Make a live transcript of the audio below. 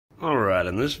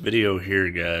Alright, in this video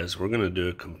here, guys, we're going to do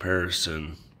a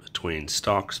comparison between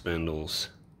stock spindles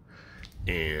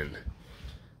and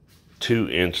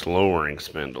 2-inch lowering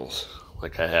spindles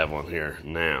like I have on here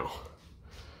now.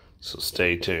 So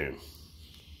stay tuned.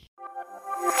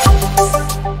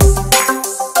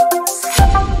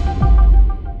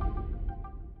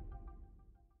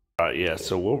 Alright, yeah,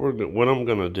 so what I'm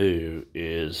going to do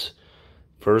is,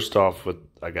 first off,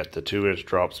 I got the 2-inch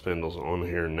drop spindles on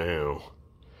here now.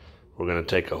 We're going to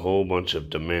take a whole bunch of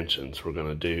dimensions. We're going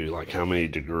to do like how many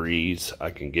degrees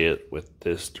I can get with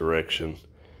this direction,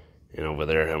 and over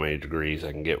there how many degrees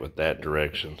I can get with that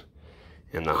direction,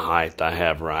 and the height I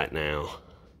have right now.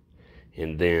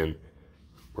 And then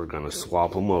we're going to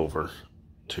swap them over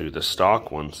to the stock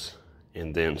ones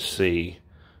and then see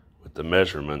with the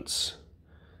measurements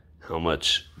how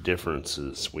much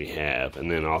differences we have.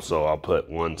 And then also I'll put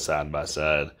one side by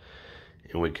side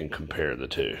and we can compare the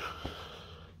two.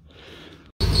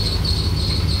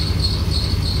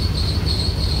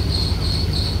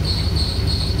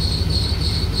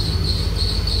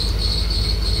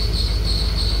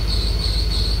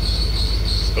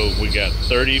 So we got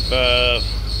 35,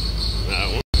 that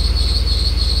one,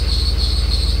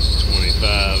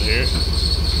 25 here.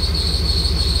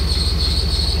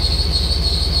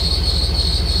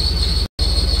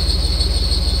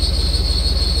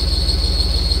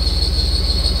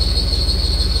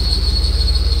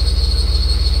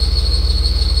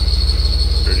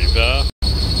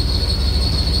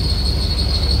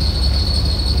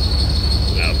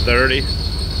 Now 30.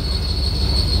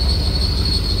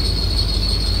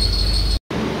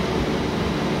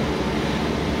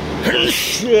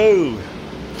 Shoot.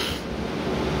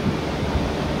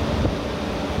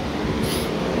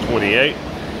 28.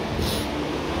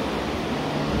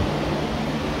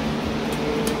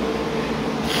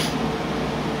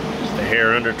 Just a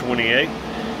hair under 28.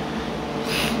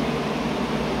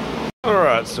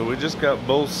 Alright, so we just got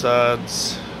both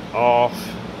sides off.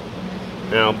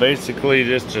 Now basically,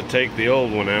 just to take the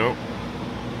old one out,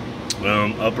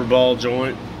 upper ball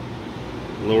joint,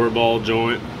 lower ball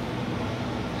joint,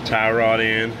 tie rod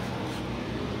in,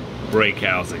 brake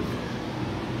housing,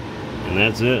 and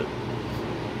that's it.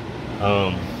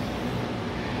 Of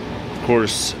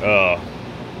course, the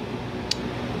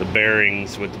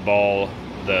bearings with the ball,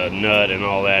 the nut and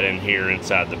all that in here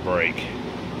inside the brake,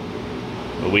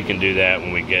 but we can do that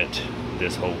when we get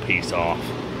this whole piece off,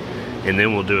 and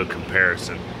then we'll do a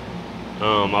comparison.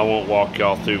 I won't walk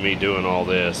y'all through me doing all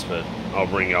this, but I'll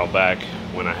bring y'all back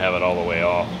when I have it all the way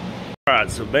off.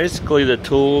 Alright, so basically the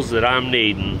tools that I'm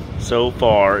needing so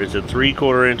far is a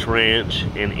 3/4 inch wrench,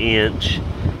 an inch,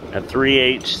 a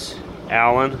 3/8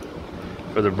 Allen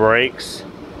for the brakes,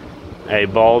 a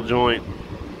ball joint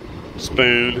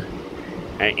spoon,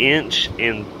 an inch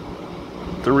and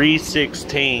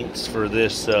 3/16 for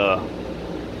this,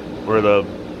 where the,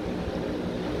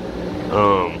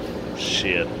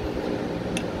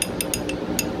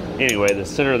 anyway, the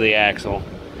center of the axle,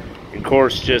 and of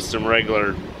course just some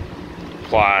regular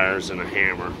pliers and a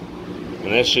hammer,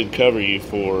 and that should cover you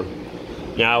for.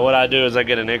 Now what I do is I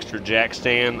get an extra jack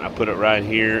stand, I put it right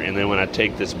here, and then when I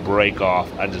take this brake off,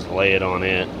 I just lay it on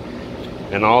it.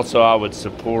 And also I would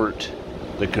support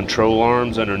the control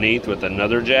arms underneath with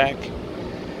another jack,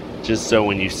 just so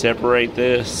when you separate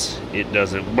this, it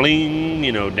doesn't bling,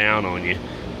 you know, down on you,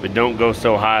 but don't go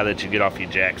so high that you get off your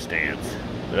jack stands.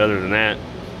 But other than that,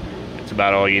 it's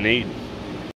about all you need.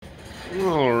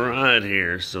 Alright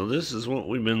here, so this is what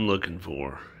we've been looking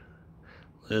for.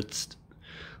 Let's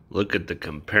look at the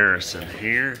comparison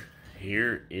here.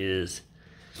 Here is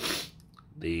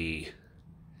the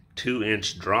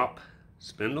 2-inch drop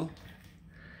spindle,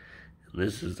 and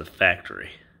this is the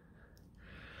factory.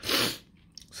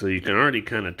 So you can already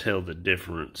kind of tell the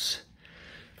difference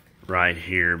right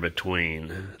here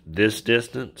between this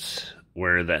distance,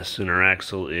 where that center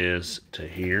axle is, to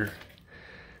here.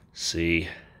 See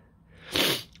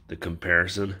the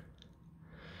comparison,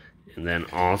 and then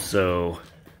also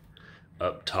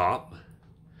up top,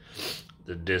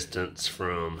 the distance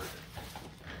from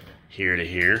here to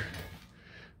here,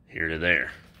 here to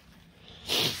there.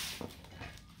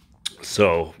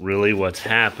 So really what's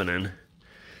happening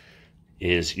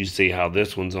is, you see how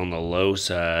this one's on the low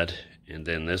side, and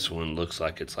then this one looks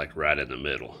like it's like right in the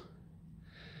middle,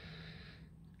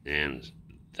 and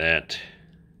that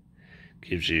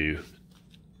gives you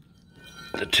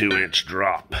the 2-inch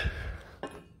drop.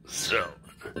 So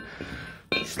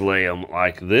let's lay them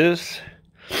like this.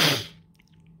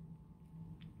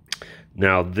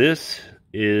 Now this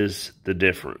is the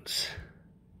difference.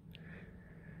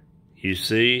 You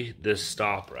see this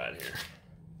stop right here.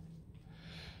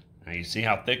 Now you see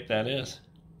how thick that is?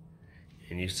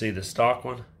 And you see the stock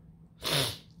one?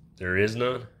 There is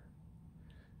none.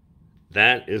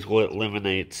 That is what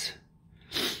eliminates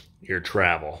your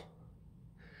travel.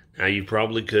 Now you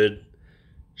probably could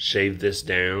shave this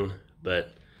down,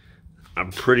 but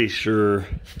I'm pretty sure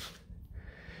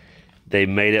they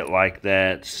made it like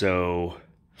that so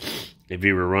if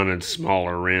you were running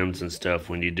smaller rims and stuff,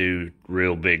 when you do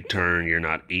real big turn, you're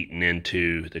not eating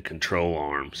into the control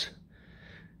arms,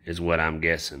 is what I'm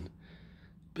guessing.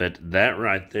 But that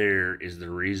right there is the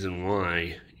reason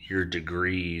why your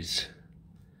degrees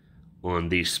on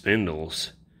these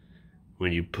spindles,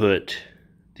 when you put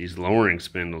these lowering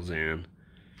spindles in,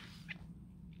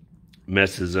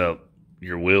 messes up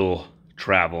your wheel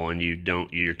travel, and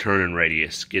your turning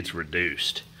radius gets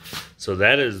reduced. So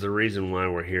that is the reason why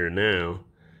we're here now,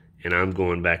 and I'm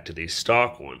going back to these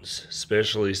stock ones,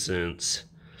 especially since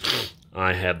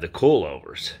I have the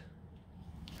coilovers.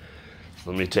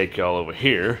 Let me take y'all over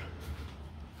here.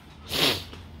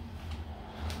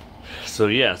 So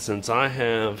yeah, since I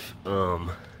have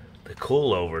the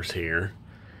coilovers here,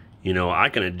 you know, I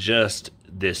can adjust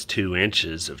this 2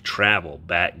 inches of travel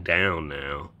back down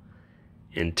now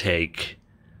and take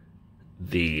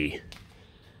the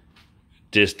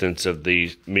distance of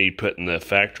me putting the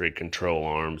factory control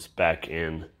arms back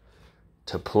in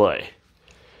to play.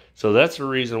 So that's the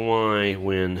reason why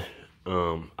when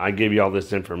I give you all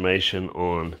this information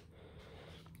on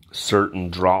certain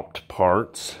dropped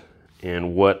parts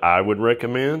and what I would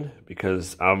recommend,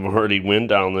 because I've already went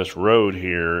down this road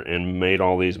here and made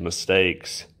all these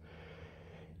mistakes,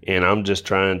 and I'm just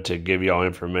trying to give y'all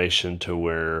information to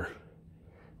where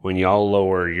when y'all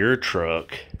lower your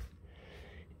truck,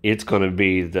 it's going to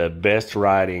be the best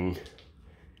riding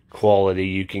quality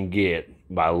you can get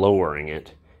by lowering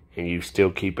it, and you still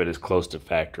keep it as close to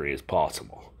factory as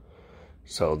possible.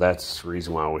 So that's the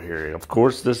reason why we're here. Of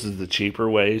course, this is the cheaper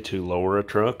way to lower a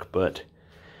truck, but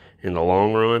in the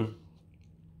long run,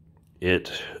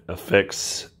 it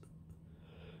affects,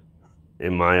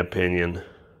 in my opinion,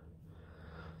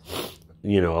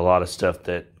 you know, a lot of stuff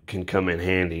that can come in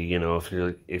handy. You know,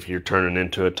 if you're turning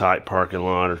into a tight parking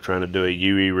lot or trying to do a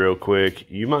UE real quick,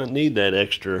 you might need that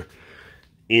extra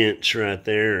inch right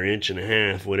there, or inch and a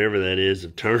half, whatever that is,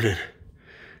 of turning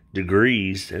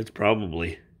degrees. That's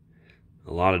probably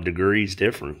a lot of degrees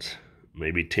difference,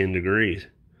 maybe 10 degrees.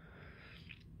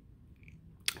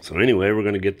 So anyway, we're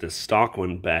going to get this stock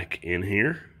one back in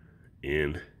here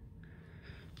and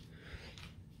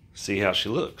see how she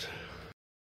looks.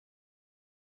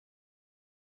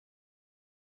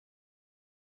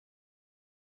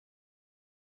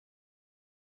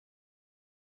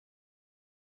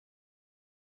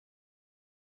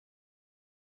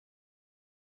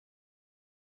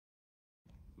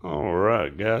 All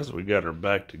right, guys, we got her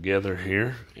back together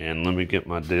here, and let me get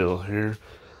my deal here.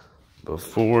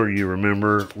 Before, you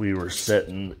remember, we were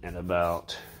setting at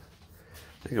about,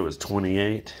 I think it was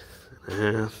 28 and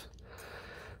a half.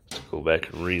 Let's go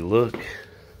back and re-look.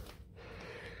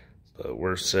 But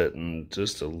we're setting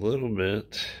just a little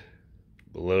bit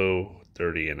below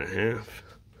 30 and a half.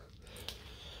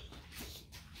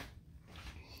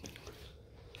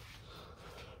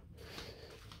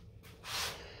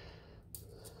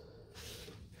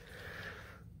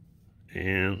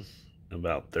 And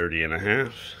about 30 and a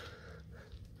half.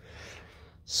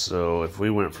 So if we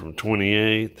went from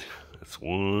 28, that's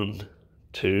 1,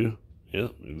 2,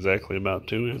 yep, exactly about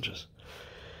 2 inches.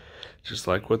 Just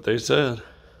like what they said.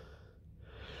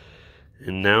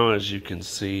 And now, as you can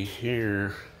see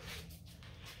here,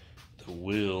 the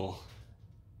wheel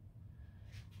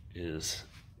is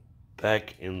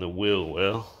back in the wheel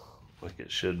well, like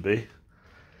it should be,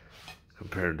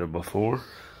 compared to before.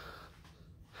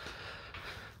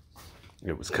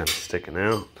 It was kind of sticking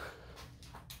out.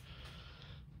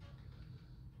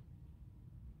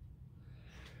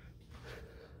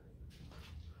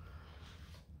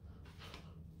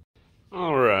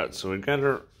 All right, so we got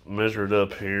her measured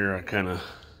up here. I kind of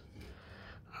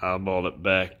eyeballed it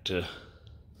back to the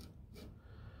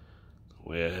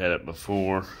way I had it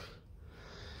before.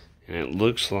 And it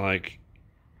looks like,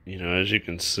 you know, as you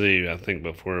can see, I think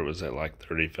before it was at like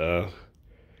 35.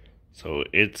 So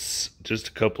it's just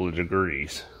a couple of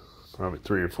degrees, probably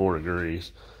 3 or 4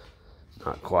 degrees,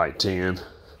 not quite 10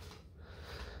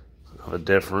 of a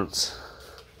difference.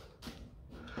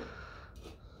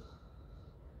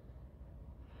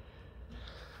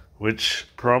 Which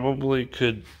probably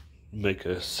could make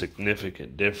a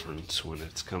significant difference when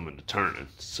it's coming to turning.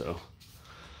 So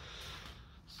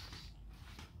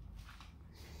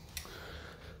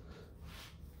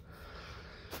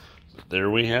but there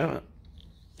we have it.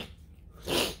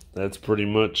 That's pretty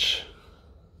much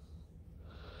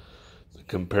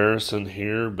comparison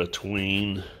here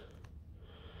between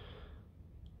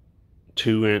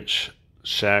 2-inch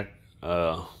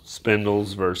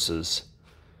spindles versus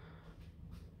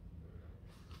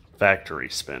factory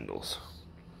spindles.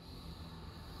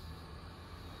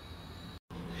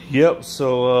 Yep,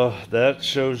 so that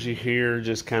shows you here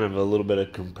just kind of a little bit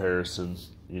of comparison.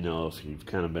 You know, if you've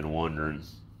kind of been wondering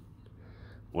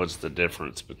what's the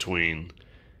difference between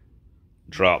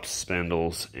drop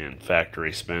spindles and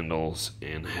factory spindles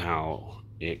and how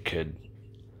it could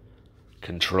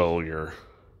control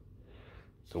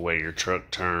the way your truck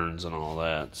turns and all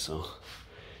that. So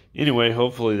anyway,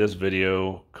 hopefully this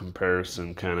video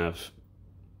comparison kind of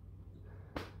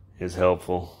is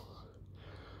helpful.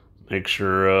 Make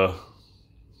sure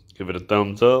give it a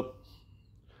thumbs up.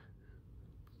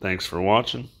 Thanks for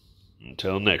watching.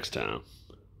 Until next time,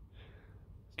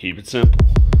 keep it simple.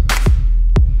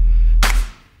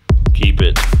 Keep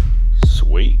it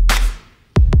sweet.